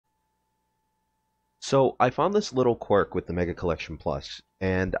So I found this little quirk with the Mega Collection Plus,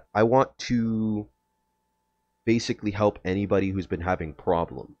 and I want to basically help anybody who's been having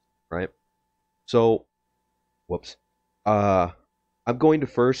problems, right? So, whoops. Uh, I'm going to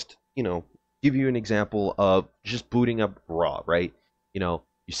first, give you an example of just booting up raw, right? You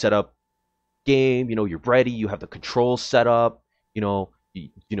set up game, you're ready, you have the controls set up,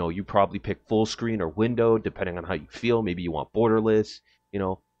 you probably pick full screen or window depending on how you feel. Maybe you want borderless, you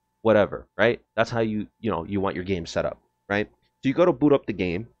know, whatever, right? That's how you want your game set up, right? So you go to boot up the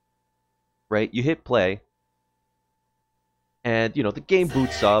game, right? You hit play, and the game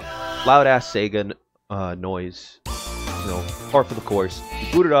boots up, loud ass Sega noise, par for the course.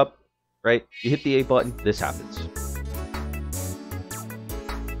 You boot it up, right? You hit the A button, this happens.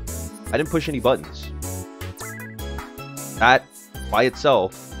 I didn't push any buttons. That by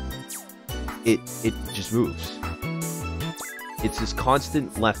itself, it just moves. It's this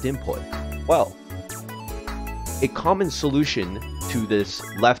constant left input. Well, a common solution to this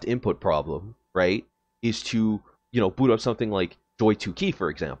left input problem, right, is to, boot up something like Joy 2 Key, for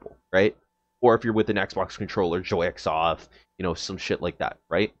example, right? Or if you're with an Xbox controller, Joy X Off, some shit like that,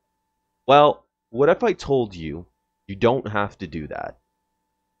 right? Well, what if I told you you don't have to do that?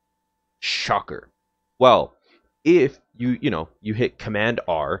 Shocker. Well, if you hit Command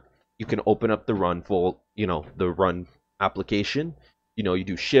R, you can open up the run the run application. You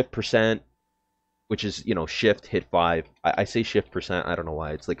do Shift %, which is, Shift hit 5. I say Shift %, I don't know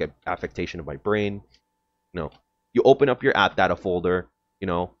why. It's like an affectation of my brain. You open up your app data folder,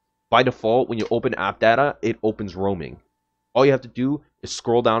 by default, when you open app data, it opens roaming. All you have to do is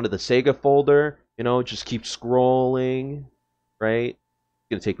scroll down to the Sega folder, just keep scrolling, right? It's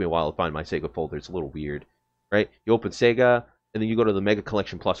going to take me a while to find my Sega folder. It's a little weird, right? You open Sega, and then you go to the Mega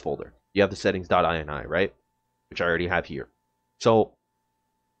Collection Plus folder. You have the settings.ini, right? Which I already have here. So,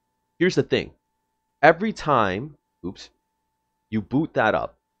 here's the thing. Every time, you boot that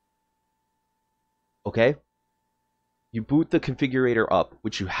up, okay? You boot the configurator up,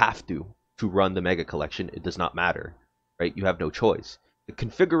 which you have to run the Mega Collection. It does not matter, right? You have no choice. The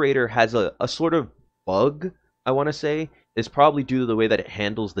configurator has a sort of bug, I want to say. It's probably due to the way that it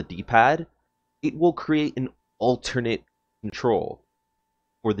handles the D-pad. It will create an alternate control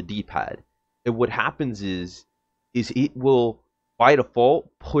for the D-pad. And what happens is it will, by default,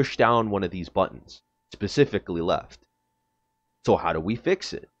 push down one of these buttons, specifically left. So how do we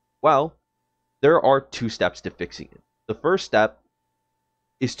fix it? Well, there are 2 steps to fixing it. The first step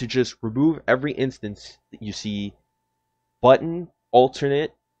is to just remove every instance that you see button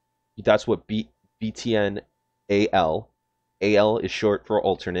alternate. That's what BTN AL. AL is short for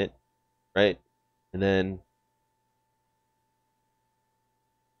alternate, right? And then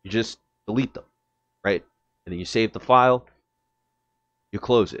you just delete them, right? And then you save the file, you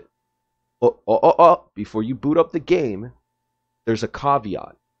close it. Before you boot up the game, there's a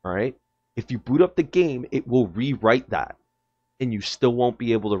caveat, all right? If you boot up the game, it will rewrite that, and you still won't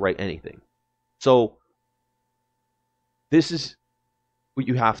be able to write anything. So, this is what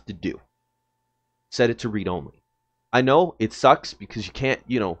you have to do. Set it to read only. I know it sucks because you can't,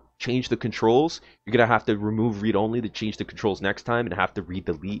 change the controls. You're going to have to remove read only to change the controls next time and have to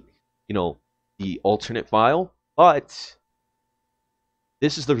delete, the alternate file. But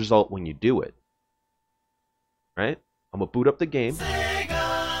this is the result when you do it. Right? I'm going to boot up the game.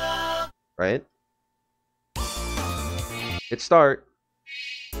 Right? Hit start.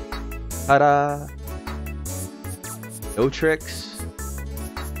 Ta-da! No tricks.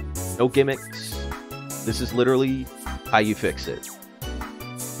 No gimmicks. This is literally how you fix it.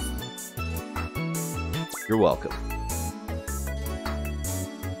 You're welcome.